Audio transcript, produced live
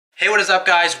Hey, what is up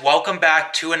guys? Welcome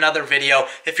back to another video.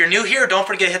 If you're new here, don't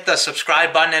forget to hit the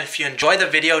subscribe button, and if you enjoy the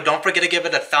video, don't forget to give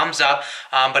it a thumbs up.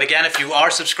 But again, if you are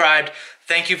subscribed,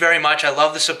 thank you very much. I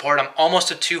love the support. I'm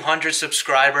almost at 200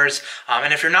 subscribers.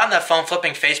 And if you're not in that phone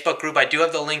flipping Facebook group, I do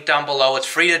have the link down below. It's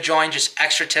free to join, just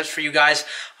extra tips for you guys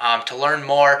to learn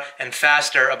more and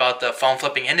faster about the phone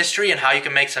flipping industry and how you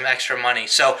can make some extra money.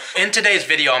 So in today's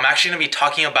video, I'm actually gonna be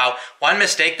talking about one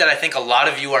mistake that I think a lot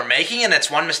of you are making, and it's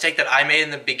one mistake that I made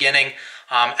in the beginning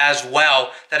as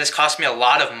well, that has cost me a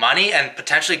lot of money and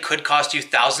potentially could cost you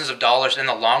thousands of dollars in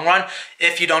the long run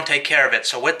if you don't take care of it.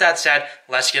 So with that said,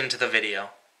 let's get into the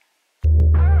video.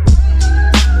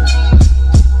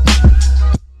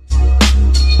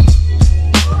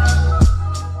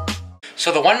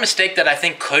 So the one mistake that I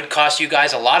think could cost you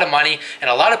guys a lot of money, and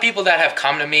a lot of people that have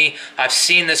come to me, I've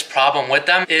seen this problem with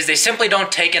them, is they simply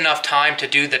don't take enough time to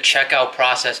do the checkout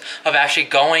process of actually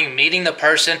going, meeting the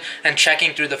person, and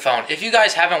checking through the phone. If you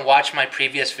guys haven't watched my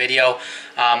previous video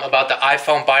about the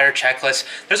iPhone buyer checklist,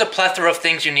 there's a plethora of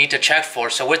things you need to check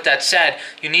for. So with that said,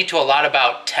 you need to allot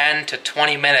about 10 to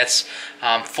 20 minutes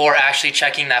for actually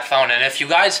checking that phone. And if you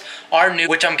guys are new,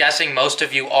 which I'm guessing most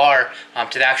of you are,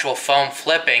 to the actual phone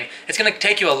flipping, it's going to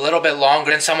take you a little bit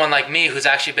longer than someone like me who's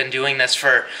actually been doing this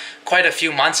for quite a few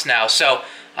months now. So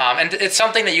and it's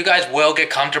something that you guys will get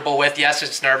comfortable with. Yes,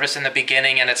 it's nervous in the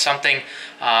beginning, and it's something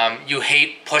you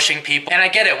hate pushing people. And I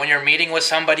get it, when you're meeting with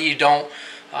somebody, you don't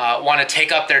want to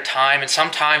take up their time, and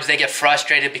sometimes they get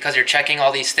frustrated because you're checking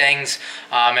all these things,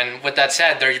 and with that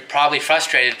said, they're probably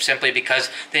frustrated simply because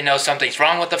they know something's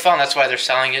wrong with the phone. That's why they're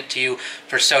selling it to you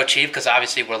for so cheap, because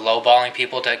obviously we're lowballing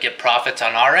people to get profits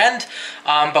on our end.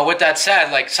 But with that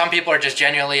said, like, some people are just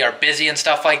genuinely are busy and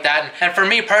stuff like that, and for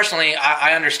me personally,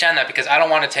 I understand that, because I don't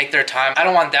want to take their time. I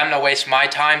don't want them to waste my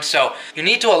time. So you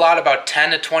need to allot about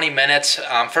 10 to 20 minutes.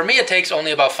 For me, it takes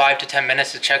only about 5 to 10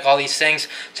 minutes to check all these things,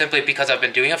 simply because I've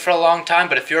been doing it for a long time.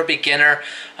 But if you're a beginner,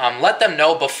 let them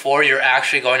know before you're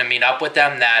actually going to meet up with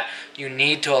them that you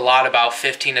need to allot about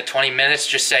 15 to 20 minutes.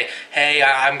 Just say, hey,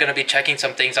 I'm going to be checking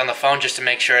some things on the phone just to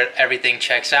make sure everything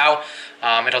checks out.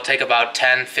 It'll take about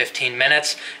 10-15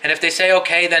 minutes, and if they say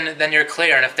okay, then you're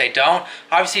clear. And if they don't,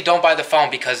 obviously don't buy the phone,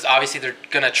 because obviously they're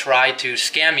gonna try to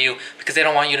scam you, because they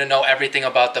don't want you to know everything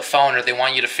about the phone, or they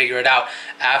want you to figure it out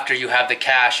after you have the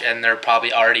cash, and they're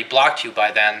probably already blocked you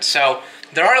by then. So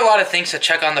there are a lot of things to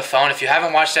check on the phone. If you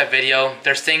haven't watched that video,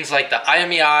 there's things like the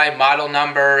IMEI, model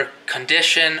number,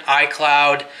 condition,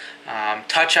 iCloud,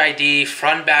 Touch ID,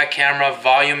 front back camera,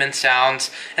 volume and sounds.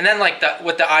 And then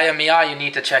with the IMEI, you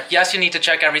need to check, yes, you need to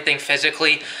check everything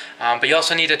physically, but you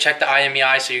also need to check the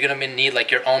IMEI. So you're going to need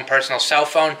like your own personal cell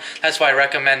phone. That's why I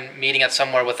recommend meeting at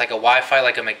somewhere with like a Wi-Fi,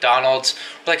 like a McDonald's,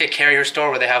 or like a carrier store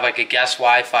where they have like a guest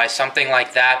Wi-Fi, something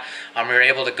like that. You're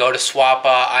able to go to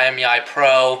Swappa, IMEI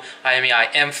Pro,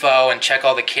 IMEI Info, and check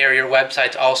all the carrier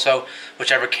websites also,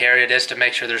 whichever carrier it is, to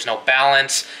make sure there's no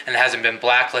balance and it hasn't been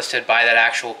blacklisted by that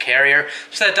actual carrier.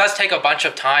 So that does take a bunch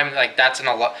of time. Like, that's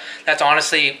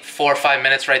honestly 4 or 5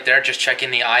 minutes right there, just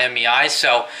checking the IMEI.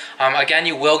 So again,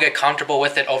 you will get comfortable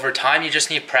with it over time. You just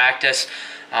need practice.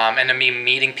 And to me,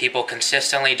 meeting people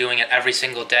consistently, doing it every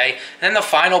single day. And then the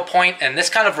final point, and this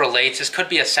kind of relates, this could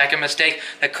be a second mistake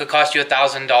that could cost you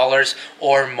 $1,000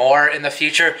 or more in the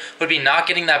future, would be not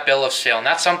getting that bill of sale. And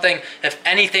that's something, if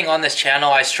anything on this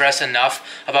channel I stress enough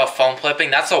about phone flipping,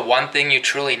 that's the one thing you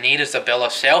truly need, is the bill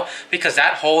of sale, because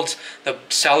that holds the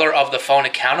seller of the phone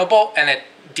accountable, and it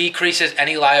decreases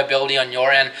any liability on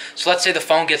your end. So let's say the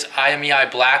phone gets IMEI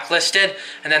blacklisted,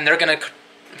 and then they're going to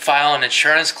file an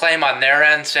insurance claim on their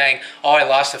end saying, oh, I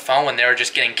lost the phone, when they were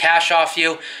just getting cash off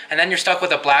you, and then you're stuck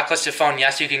with a blacklisted phone.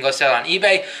 Yes, you can go sell it on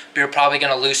eBay, but you're probably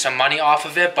going to lose some money off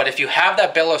of it. But if you have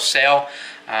that bill of sale,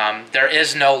 there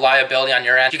is no liability on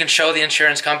your end. You can show the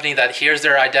insurance company that here's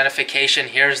their identification,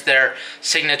 here's their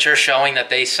signature showing that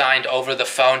they signed over the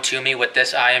phone to me with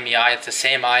this IMEI. It's the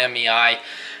same IMEI.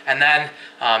 And then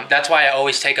that's why I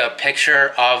always take a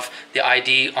picture of the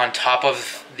ID on top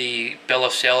of the bill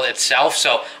of sale itself.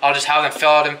 So I'll just have them fill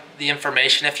out the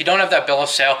information. If you don't have that bill of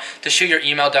sale, just shoot your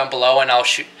email down below, and I'll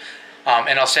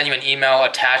send you an email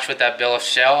attached with that bill of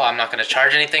sale. I'm not going to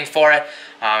charge anything for it.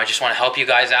 I just want to help you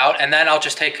guys out. And then I'll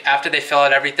just take, after they fill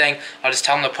out everything, I'll just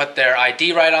tell them to put their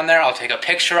ID right on there. I'll take a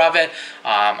picture of it.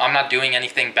 I'm not doing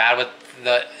anything bad with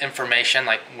the information.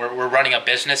 Like, we're running a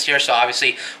business here, so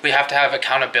obviously we have to have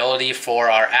accountability for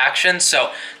our actions.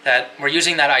 So that we're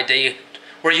using that ID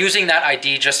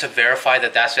just to verify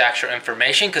that that's the actual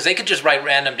information, because they could just write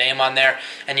random name on there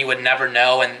and you would never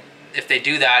know, and if they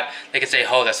do that, they can say,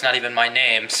 oh, that's not even my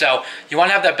name. So you want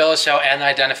to have that bill of sale and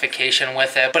identification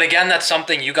with it. But again, that's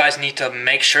something you guys need to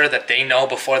make sure that they know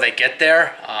before they get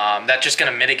there. That's just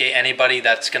going to mitigate anybody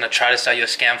that's going to try to sell you a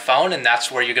scam phone, and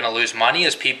that's where you're going to lose money,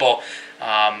 is people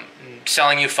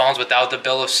selling you phones without the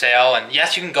bill of sale. And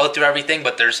yes, you can go through everything,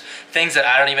 but there's things that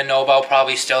I don't even know about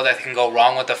probably still that can go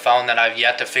wrong with the phone that I've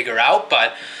yet to figure out.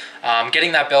 But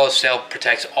getting that bill of sale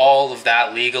protects all of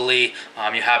that legally.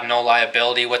 You have no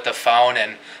liability with the phone,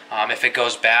 and if it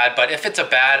goes bad. But if it's a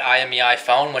bad IMEI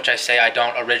phone, which I say I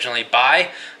don't originally buy,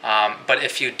 but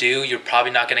if you do, you're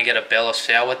probably not going to get a bill of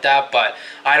sale with that. But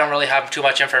I don't really have too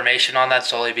much information on that,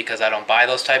 solely because I don't buy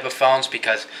those type of phones,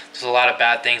 because there's a lot of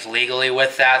bad things legally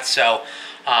with that. So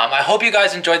I hope you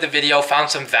guys enjoyed the video,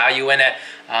 found some value in it.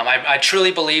 I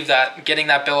truly believe that getting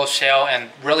that bill of sale and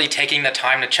really taking the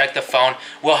time to check the phone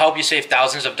will help you save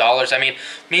thousands of dollars. I mean,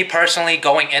 me personally,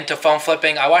 going into phone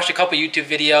flipping, I watched a couple YouTube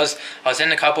videos, I was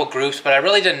in a couple groups, but I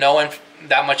really didn't know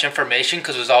that much information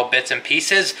because it was all bits and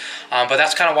pieces. But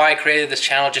that's kind of why I created this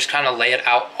channel, just kind of lay it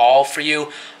out all for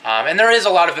you. And there is a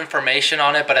lot of information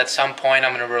on it, but at some point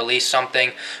I'm going to release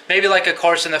something, maybe like a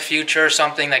course in the future,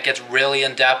 something that gets really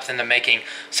in depth into making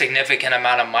significant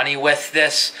amount of money with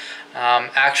this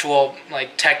actual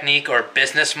like technique or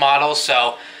business model.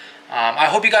 So I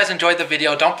hope you guys enjoyed the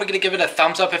video. Don't forget to give it a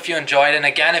thumbs up if you enjoyed. And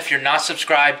again, if you're not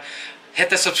subscribed, hit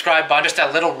the subscribe button, just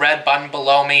that little red button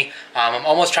below me. I'm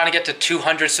almost trying to get to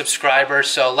 200 subscribers,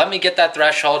 so let me get that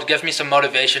threshold. Give me some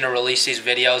motivation to release these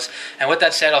videos. And with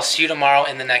that said, I'll see you tomorrow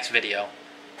in the next video.